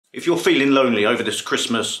If you're feeling lonely over this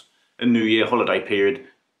Christmas and New Year holiday period,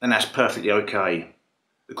 then that's perfectly okay.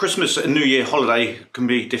 The Christmas and New Year holiday can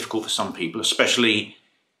be difficult for some people, especially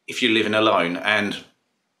if you're living alone. And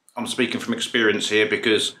I'm speaking from experience here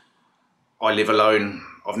because I live alone.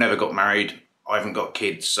 I've never got married. I haven't got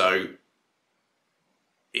kids. So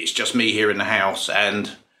it's just me here in the house.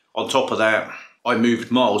 And on top of that, I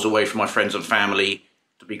moved miles away from my friends and family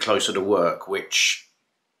to be closer to work, which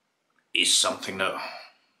is something that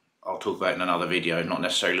I'll talk about in another video. Not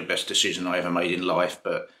necessarily the best decision I ever made in life,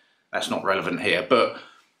 but that's not relevant here. But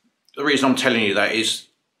the reason I'm telling you that is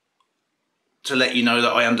to let you know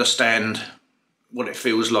that I understand what it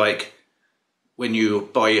feels like when you're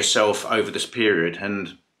by yourself over this period.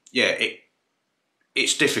 And yeah,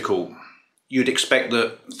 it's difficult. You'd expect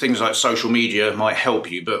that things like social media might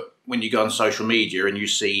help you, but when you go on social media and you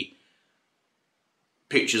see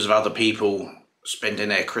pictures of other people spending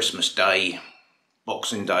their Christmas Day,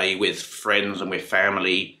 Boxing Day with friends and with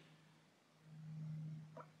family,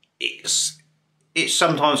 it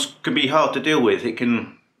sometimes can be hard to deal with. It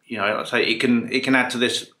can, you know, I'd say it can add to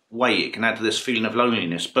this weight. It can add to this feeling of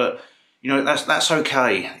loneliness. But you know, that's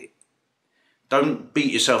okay. Don't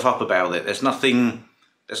beat yourself up about it. There's nothing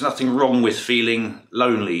wrong with feeling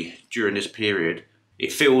lonely during this period.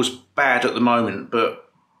 It feels bad at the moment,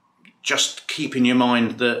 but just keep in your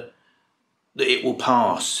mind that it will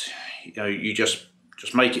pass. You know, you just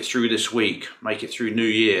make it through this week, make it through New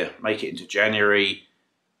Year, make it into January.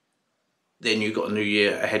 Then you've got a new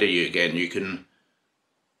year ahead of you again. You can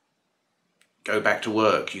go back to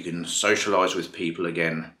work. You can socialise with people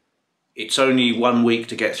again. It's only 1 week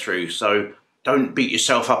to get through, so don't beat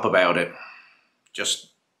yourself up about it. Just,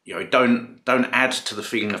 you know, don't add to the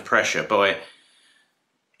feeling of pressure by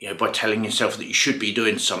telling yourself that you should be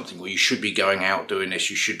doing something, or you should be going out doing this,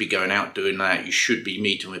 you should be going out doing that, you should be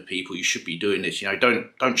meeting with people, you should be doing this. You know,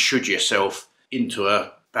 don't should yourself into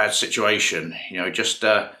a bad situation. You know, just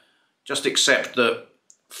accept that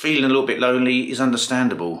feeling a little bit lonely is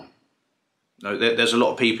understandable. You know, there's a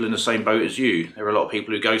lot of people in the same boat as you. There are a lot of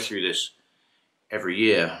people who go through this every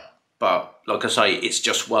year. But like I say, it's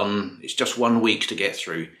just one week to get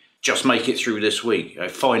through. Just make it through this week. You know,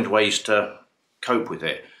 find ways to cope with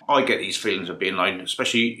it. I get these feelings of being lonely,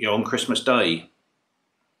 especially, you know, on Christmas Day.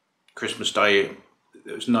 Christmas Day,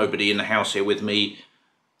 there was nobody in the house here with me.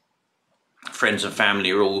 Friends and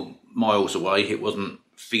family are all miles away. It wasn't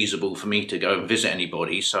feasible for me to go and visit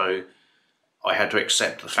anybody, so I had to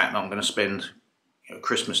accept the fact that I'm going to spend, you know,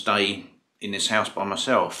 Christmas Day in this house by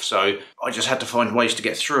myself. So I just had to find ways to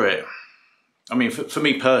get through it. I mean, for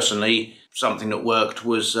me personally, something that worked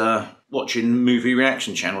was watching movie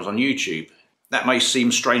reaction channels on YouTube. That may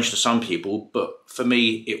seem strange to some people, but for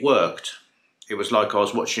me, it worked. It was like I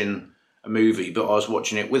was watching a movie, but I was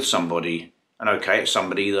watching it with somebody. And okay, it's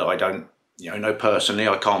somebody that I don't, you know personally.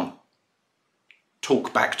 I can't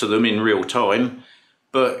talk back to them in real time,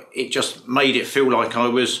 but it just made it feel like I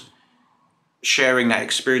was sharing that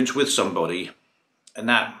experience with somebody. And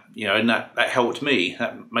that, you know, and that helped me.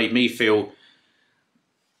 That made me feel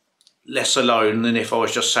less alone than if I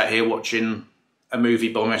was just sat here watching a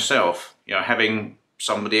movie by myself. You know, having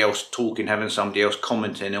somebody else talking, having somebody else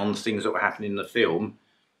commenting on the things that were happening in the film,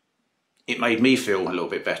 it made me feel a little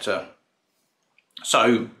bit better.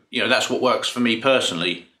 So, you know, that's what works for me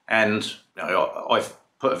personally. And you know, I've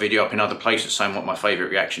put a video up in other places saying what my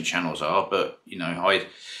favourite reaction channels are, but you know,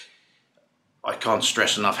 I can't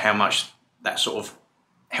stress enough how much that sort of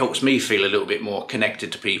helps me feel a little bit more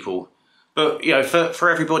connected to people. But you know, for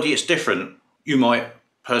everybody it's different. You might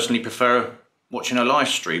personally prefer watching a live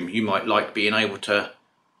stream. You might like being able to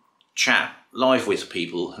chat live with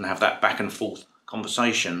people and have that back and forth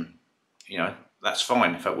conversation. You know, that's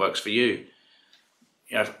fine if that works for you.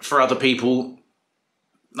 You know, for other people,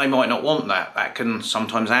 they might not want that. That can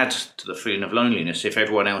sometimes add to the feeling of loneliness if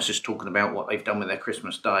everyone else is talking about what they've done with their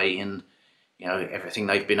Christmas Day and, you know, everything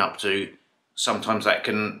they've been up to. Sometimes that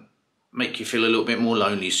can make you feel a little bit more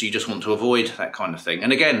lonely, so you just want to avoid that kind of thing.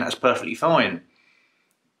 And again, that's perfectly fine.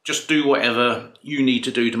 Just do whatever you need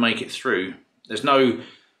to do to make it through. There's no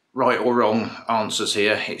right or wrong answers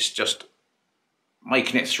here. It's just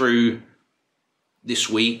making it through this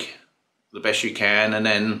week the best you can, and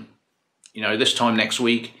then, you know, this time next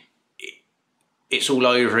week it's all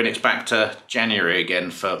over and it's back to January again.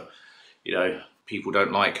 For, you know, people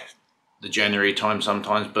don't like the January time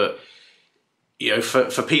sometimes, but you know,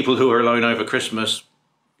 for people who are alone over Christmas,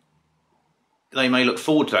 they may look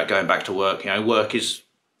forward to that, going back to work. You know, work is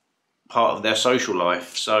part of their social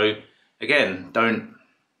life. So again, don't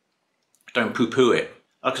poo-poo it.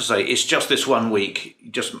 Like I say, it's just this 1 week.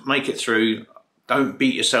 Just make it through. Don't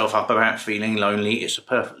beat yourself up about feeling lonely. It's a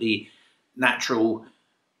perfectly natural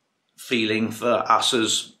feeling for us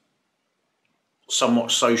as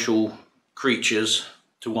somewhat social creatures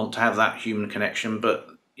to want to have that human connection. But,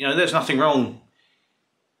 you know, there's nothing wrong.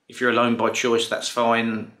 If you're alone by choice, that's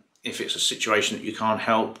fine. If it's a situation that you can't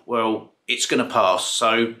help, well, it's going to pass.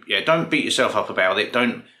 So, yeah, don't beat yourself up about it.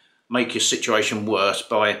 Don't make your situation worse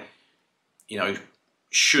by, you know,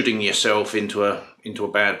 shooting yourself into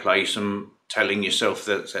a bad place and telling yourself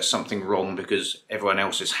that there's something wrong because everyone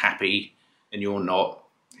else is happy and you're not.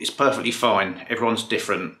 It's perfectly fine. Everyone's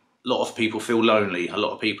different. A lot of people feel lonely. A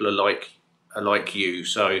lot of people are like you.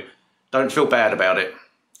 So don't feel bad about it.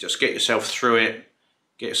 Just get yourself through it.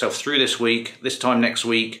 Get yourself through this week. This time next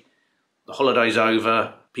week, the holiday's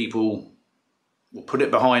over. People will put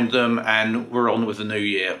it behind them and we're on with the new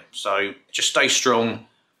year. So just stay strong.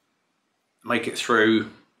 Make it through.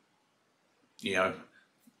 You know,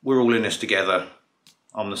 we're all in this together.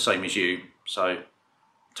 I'm the same as you. So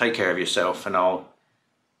take care of yourself and I'll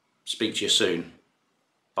speak to you soon.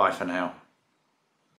 Bye for now.